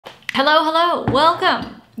Hello, hello,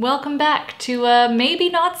 welcome. Welcome back to a maybe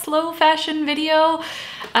not slow fashion video.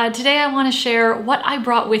 Today I want to share what I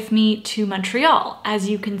brought with me to Montreal. As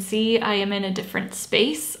you can see, I am in a different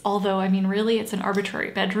space, although I mean really it's an arbitrary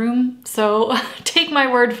bedroom, so take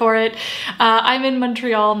my word for it. I'm in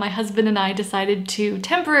Montreal. My husband and I decided to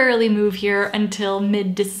temporarily move here until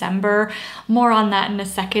mid-December. More on that in a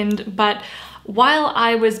second, but while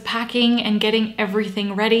I was packing and getting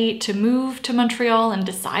everything ready to move to Montreal and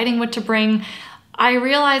deciding what to bring, I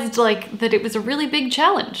realized that it was a really big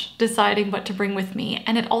challenge deciding what to bring with me.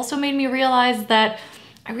 And it also made me realize that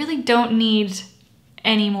I really don't need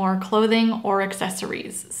any more clothing or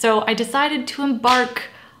accessories. So I decided to embark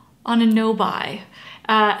on a no-buy.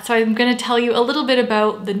 So I'm gonna tell you a little bit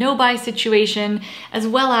about the no-buy situation, as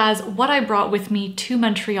well as what I brought with me to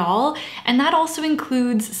Montreal. And that also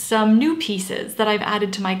includes some new pieces that I've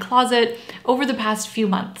added to my closet over the past few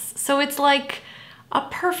months. So it's like a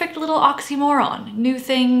perfect little oxymoron. New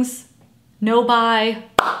things, no-buy.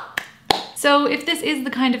 So if this is the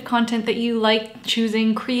kind of content that you like,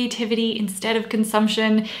 choosing creativity instead of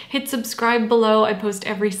consumption, hit subscribe below. I post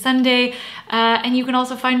every Sunday. And you can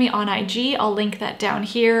also find me on IG. I'll link that down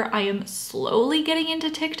here. I am slowly getting into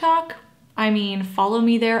TikTok. I mean, follow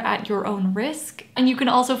me there at your own risk. And you can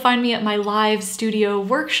also find me at my live studio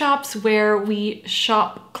workshops where we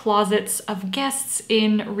shop closets of guests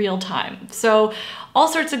in real time. So all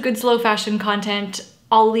sorts of good slow fashion content.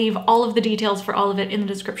 I'll leave all of the details for all of it in the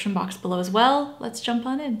description box below as well. Let's jump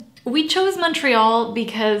on in. We chose Montreal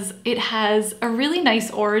because it has a really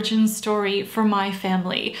nice origin story for my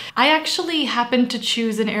family. I actually happened to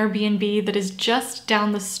choose an Airbnb that is just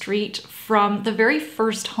down the street from the very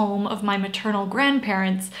first home of my maternal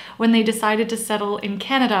grandparents when they decided to settle in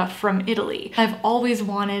Canada from Italy. I've always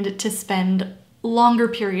wanted to spend longer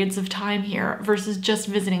periods of time here versus just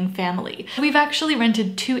visiting family. We've actually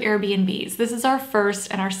rented 2 Airbnbs. This is our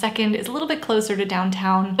first, and our second is a little bit closer to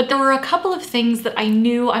downtown, but there were a couple of things that I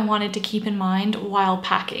knew I wanted to keep in mind while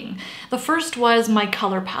packing. The first was my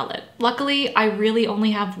color palette. Luckily, I really only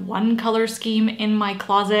have one color scheme in my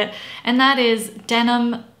closet, and that is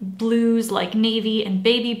denim, blues like navy and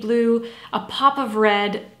baby blue, a pop of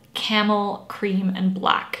red, camel, cream, and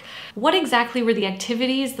black. What exactly were the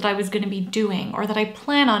activities that I was going to be doing or that I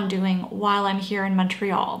plan on doing while I'm here in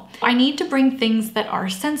Montreal? I need to bring things that are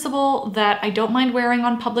sensible, that I don't mind wearing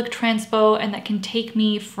on public transpo, and that can take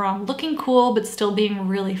me from looking cool but still being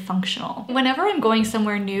really functional. Whenever I'm going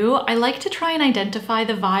somewhere new, I like to try and identify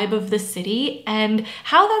the vibe of the city and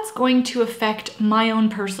how that's going to affect my own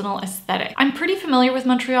personal aesthetic. I'm pretty familiar with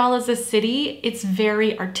Montreal as a city. It's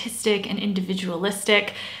very artistic and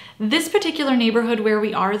individualistic. This particular neighborhood where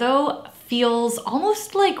we are though feels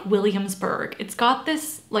almost like Williamsburg. It's got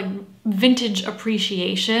this like vintage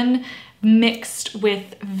appreciation mixed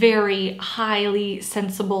with very highly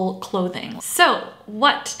sensible clothing. So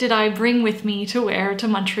what did I bring with me to wear to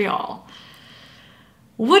Montreal?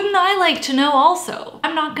 Wouldn't I like to know also?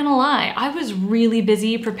 I'm not gonna lie, I was really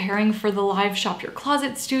busy preparing for the live Shop Your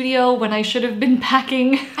Closet studio when I should have been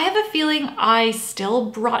packing. I have a feeling I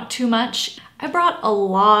still brought too much. I brought a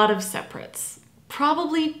lot of separates,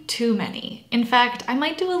 probably too many. In fact, I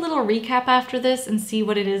might do a little recap after this and see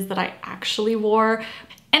what it is that I actually wore.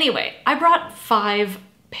 Anyway, I brought 5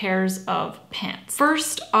 pairs of pants.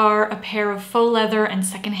 First are a pair of faux leather and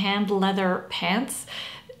secondhand leather pants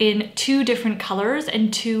in 2 different colors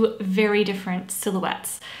and 2 very different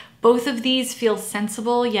silhouettes. Both of these feel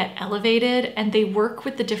sensible yet elevated, and they work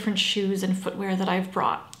with the different shoes and footwear that I've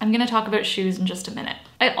brought. I'm gonna talk about shoes in just a minute.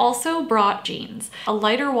 I also brought jeans, a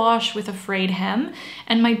lighter wash with a frayed hem,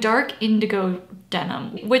 and my dark indigo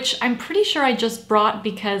denim, which I'm pretty sure I just brought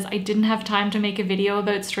because I didn't have time to make a video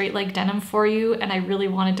about straight leg denim for you and I really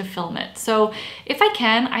wanted to film it. So if I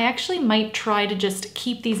can, I actually might try to just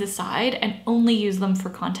keep these aside and only use them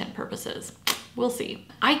for content purposes. We'll see.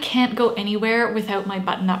 I can't go anywhere without my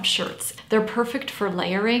button-up shirts. They're perfect for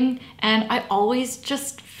layering, and I always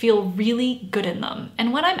just feel really good in them.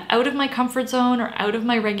 And when I'm out of my comfort zone or out of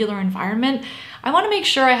my regular environment, I want to make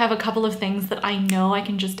sure I have a couple of things that I know I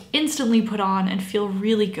can just instantly put on and feel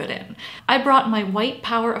really good in. I brought my white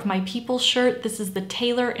Power of My People shirt. This is the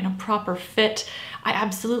tailor in a proper fit. I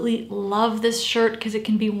absolutely love this shirt because it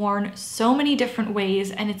can be worn so many different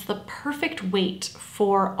ways and it's the perfect weight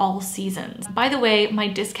for all seasons. By the way, my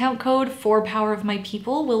discount code for Power of My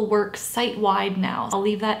People will work site-wide now. I'll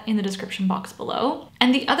leave that in the description box below.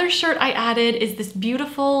 And the other shirt I added is this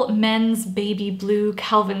beautiful men's baby blue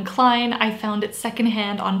Calvin Klein. I found it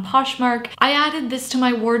secondhand on Poshmark. I added this to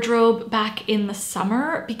my wardrobe back in the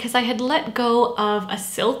summer because I had let go of a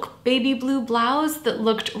silk baby blue blouse that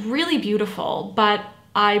looked really beautiful, but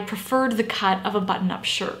I preferred the cut of a button-up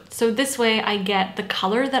shirt. So this way I get the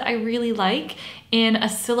color that I really like in a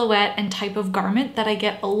silhouette and type of garment that I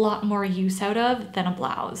get a lot more use out of than a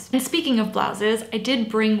blouse. And speaking of blouses, I did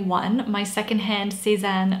bring one, my secondhand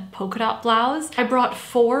Cezanne polka dot blouse. I brought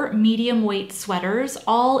 4 medium weight sweaters,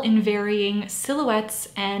 all in varying silhouettes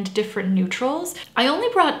and different neutrals. I only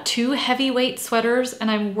brought 2 heavyweight sweaters,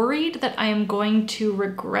 and I'm worried that I am going to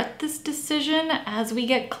regret this decision as we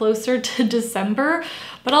get closer to December,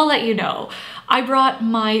 but I'll let you know. I brought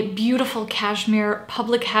my beautiful cashmere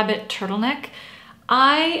Public Habit turtleneck.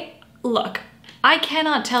 Look, I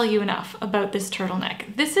cannot tell you enough about this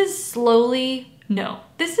turtleneck. This is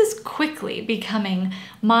this is quickly becoming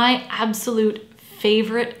my absolute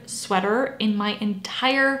favorite sweater in my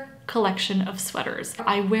entire collection of sweaters.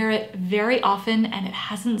 I wear it very often and it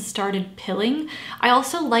hasn't started pilling. I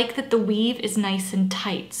also like that the weave is nice and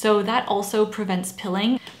tight, so that also prevents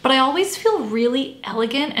pilling, but I always feel really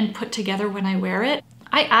elegant and put together when I wear it.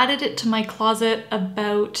 I added it to my closet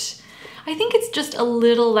about, I think it's just a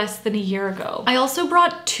little less than a year ago. I also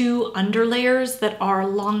brought 2 underlayers that are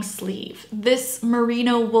long sleeve. This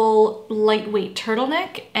merino wool lightweight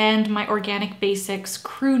turtleneck and my Organic Basics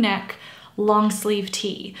crew neck long sleeve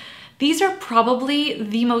tee. These are probably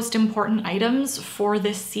the most important items for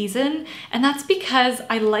this season, and that's because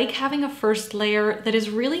I like having a first layer that is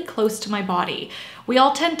really close to my body. We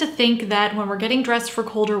all tend to think that when we're getting dressed for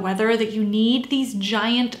colder weather that you need these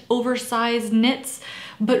giant oversized knits,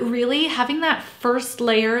 but really having that first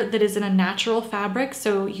layer that is in a natural fabric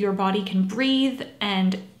so your body can breathe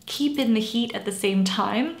and keep in the heat at the same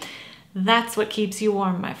time, that's what keeps you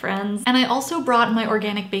warm, my friends. And I also brought my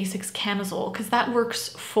Organic Basics camisole because that works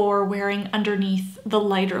for wearing underneath the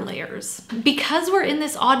lighter layers. Because we're in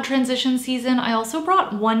this odd transition season, I also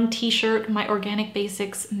brought 1 t-shirt, my Organic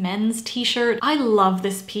Basics men's t-shirt. I love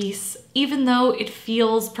this piece, even though it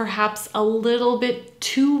feels perhaps a little bit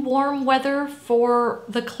too warm weather for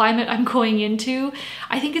the climate I'm going into.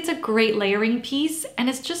 I think it's a great layering piece, and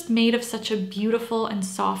it's just made of such a beautiful and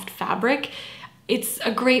soft fabric. It's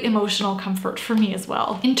a great emotional comfort for me as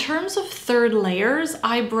well. In terms of third layers,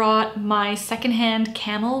 I brought my secondhand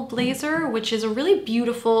camel blazer, which is a really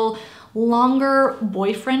beautiful, longer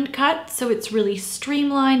boyfriend cut, so it's really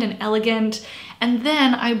streamlined and elegant. And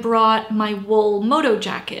then I brought my wool moto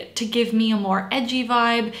jacket to give me a more edgy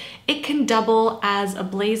vibe. It can double as a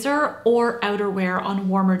blazer or outerwear on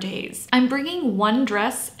warmer days. I'm bringing 1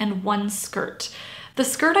 dress and 1 skirt. The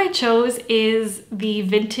skirt I chose is the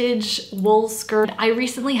vintage wool skirt. I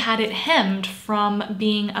recently had it hemmed from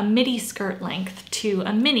being a midi skirt length to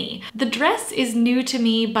a mini. The dress is new to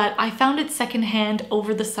me, but I found it secondhand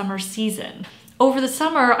over the summer season. Over the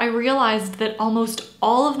summer, I realized that almost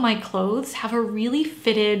all of my clothes have a really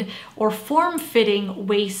fitted or form-fitting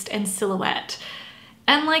waist and silhouette.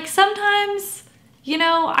 And like sometimes, you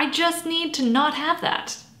know, I just need to not have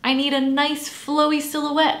that. I need a nice flowy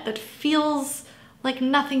silhouette that feels like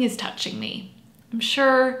nothing is touching me. I'm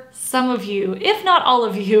sure some of you, if not all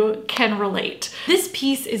of you, can relate. This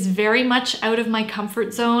piece is very much out of my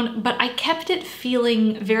comfort zone, but I kept it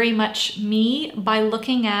feeling very much me by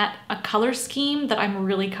looking at a color scheme that I'm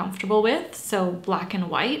really comfortable with, so black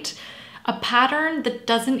and white, a pattern that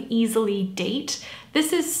doesn't easily date.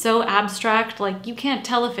 This is so abstract, like you can't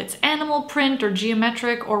tell if it's animal print or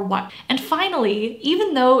geometric or what. And finally,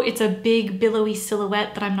 even though it's a big billowy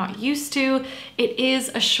silhouette that I'm not used to, it is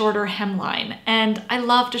a shorter hemline. And I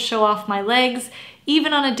love to show off my legs.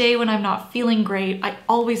 Even on a day when I'm not feeling great, I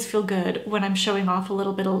always feel good when I'm showing off a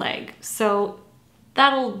little bit of leg. So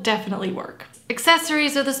that'll definitely work.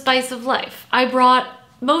 Accessories are the spice of life. I brought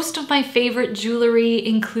most of my favorite jewelry,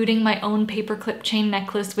 including my own paperclip chain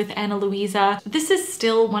necklace with Luisa. This is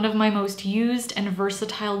still one of my most used and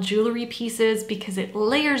versatile jewelry pieces because it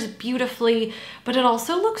layers beautifully, but it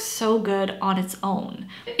also looks so good on its own.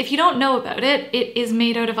 If you don't know about it, it is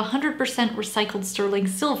made out of 100% recycled sterling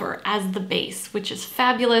silver as the base, which is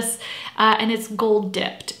fabulous, and it's gold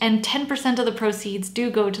dipped, and 10% of the proceeds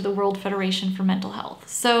do go to the World Federation for Mental Health.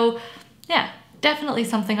 So yeah, definitely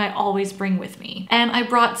something I always bring with me. And I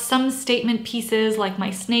brought some statement pieces like my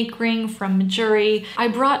snake ring from Majuri. I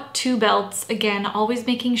brought 2 belts, again, always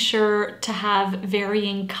making sure to have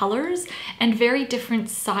varying colors and very different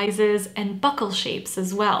sizes and buckle shapes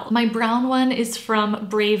as well. My brown one is from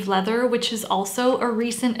Brave Leather, which is also a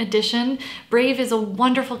recent addition. Brave is a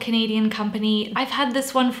wonderful Canadian company. I've had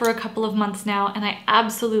this one for a couple of months now and I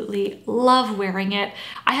absolutely love wearing it.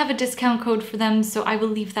 I have a discount code for them, so I will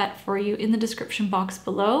leave that for you in the description box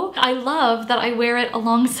below. I love that I wear it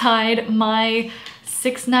alongside my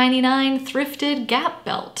 $6.99 thrifted Gap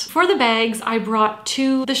belt. For the bags, I brought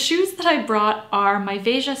two. The shoes that I brought are my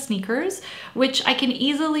Veja sneakers, which I can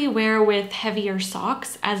easily wear with heavier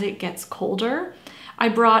socks as it gets colder. I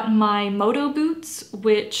brought my Moto boots,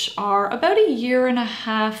 which are about a year and a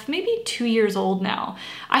half, maybe 2 years old now.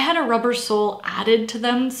 I had a rubber sole added to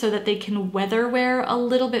them so that they can weather wear a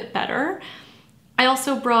little bit better. I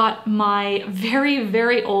also brought my very,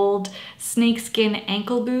 very old snakeskin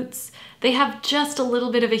ankle boots. They have just a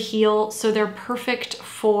little bit of a heel, so they're perfect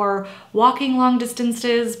for walking long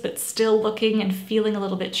distances, but still looking and feeling a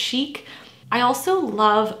little bit chic. I also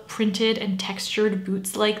love printed and textured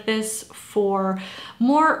boots like this for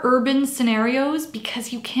more urban scenarios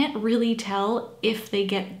because you can't really tell if they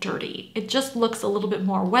get dirty. It just looks a little bit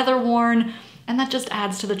more weather worn, and that just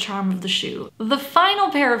adds to the charm of the shoe. The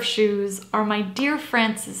final pair of shoes are my Dear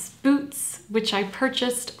Francis boots, which I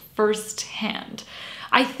purchased firsthand.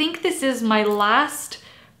 I think this is my last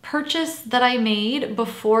purchase that I made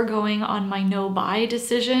before going on my no-buy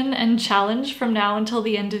decision and challenge from now until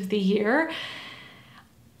the end of the year.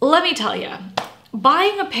 Let me tell you,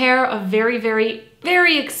 buying a pair of very, very,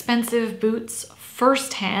 very expensive boots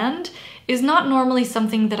firsthand is not normally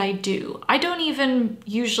something that I do. I don't even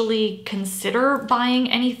usually consider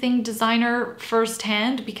buying anything designer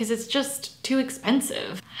firsthand because it's just too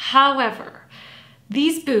expensive. However,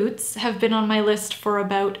 these boots have been on my list for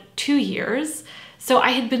about 2 years. So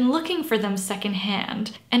I had been looking for them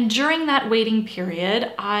secondhand, and during that waiting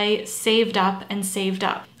period, I saved up and saved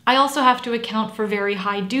up. I also have to account for very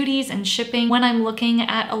high duties and shipping when I'm looking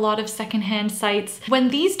at a lot of secondhand sites. When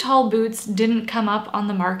these tall boots didn't come up on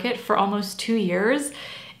the market for almost 2 years,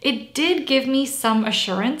 it did give me some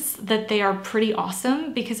assurance that they are pretty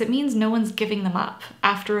awesome because it means no one's giving them up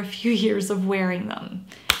after a few years of wearing them.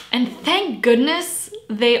 And thank goodness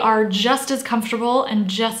they are just as comfortable and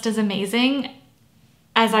just as amazing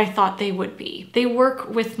as I thought they would be. They work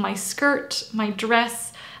with my skirt, my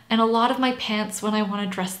dress, and a lot of my pants when I want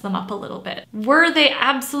to dress them up a little bit. Were they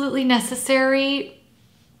absolutely necessary?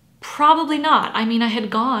 Probably not. I mean, I had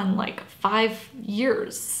gone like 5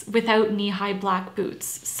 years without knee-high black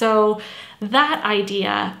boots. So that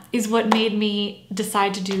idea is what made me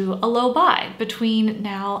decide to do a low buy between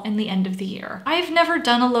now and the end of the year. I've never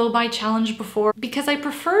done a low buy challenge before because I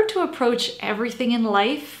prefer to approach everything in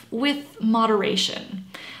life with moderation.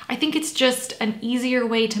 I think it's just an easier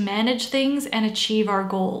way to manage things and achieve our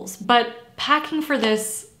goals. But packing for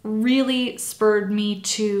this really spurred me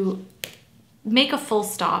to make a full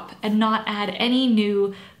stop and not add any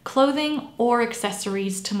new clothing or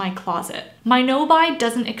accessories to my closet. My no-buy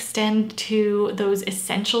doesn't extend to those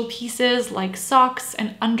essential pieces like socks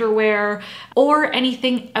and underwear or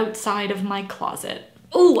anything outside of my closet.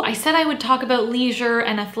 Oh, I said I would talk about leisure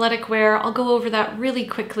and athletic wear. I'll go over that really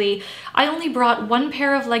quickly. I only brought one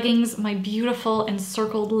pair of leggings, my beautiful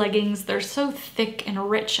encircled leggings. They're so thick and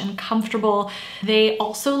rich and comfortable. They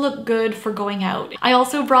also look good for going out. I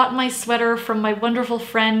also brought my sweater from my wonderful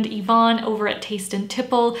friend Yvonne over at Taste and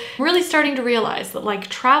Tipple. I'm really starting to realize that like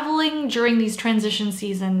traveling during these transition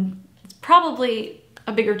season is probably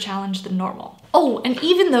a bigger challenge than normal. Oh, and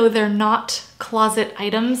even though they're not closet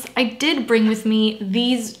items, I did bring with me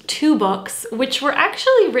these 2 books, which were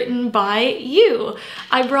actually written by you.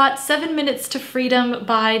 I brought 7 Minutes to Freedom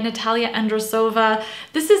by Natalia Androsova.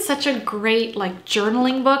 This is such a great like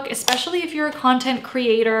journaling book, especially if you're a content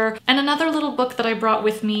creator. And another little book that I brought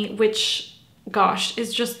with me, which gosh,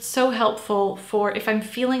 is just so helpful for if I'm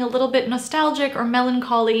feeling a little bit nostalgic or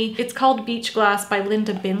melancholy. It's called Beach Glass by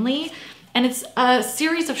Linda Binley. And it's a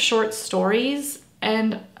series of short stories,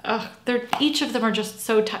 and each of them are just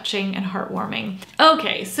so touching and heartwarming.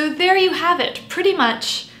 Okay, so there you have it. Pretty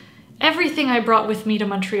much everything I brought with me to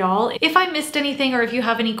Montreal. If I missed anything or if you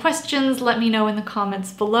have any questions, let me know in the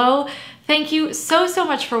comments below. Thank you so, so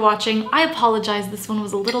much for watching. I apologize, this one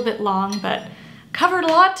was a little bit long, but covered a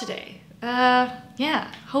lot today.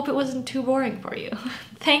 Yeah, hope it wasn't too boring for you.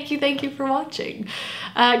 Thank you for watching.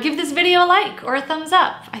 Give this video a like or a thumbs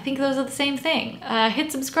up. I think those are the same thing.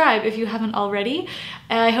 Hit subscribe if you haven't already.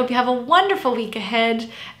 I hope you have a wonderful week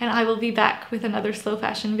ahead, and I will be back with another slow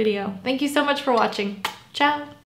fashion video. Thank you so much for watching. Ciao!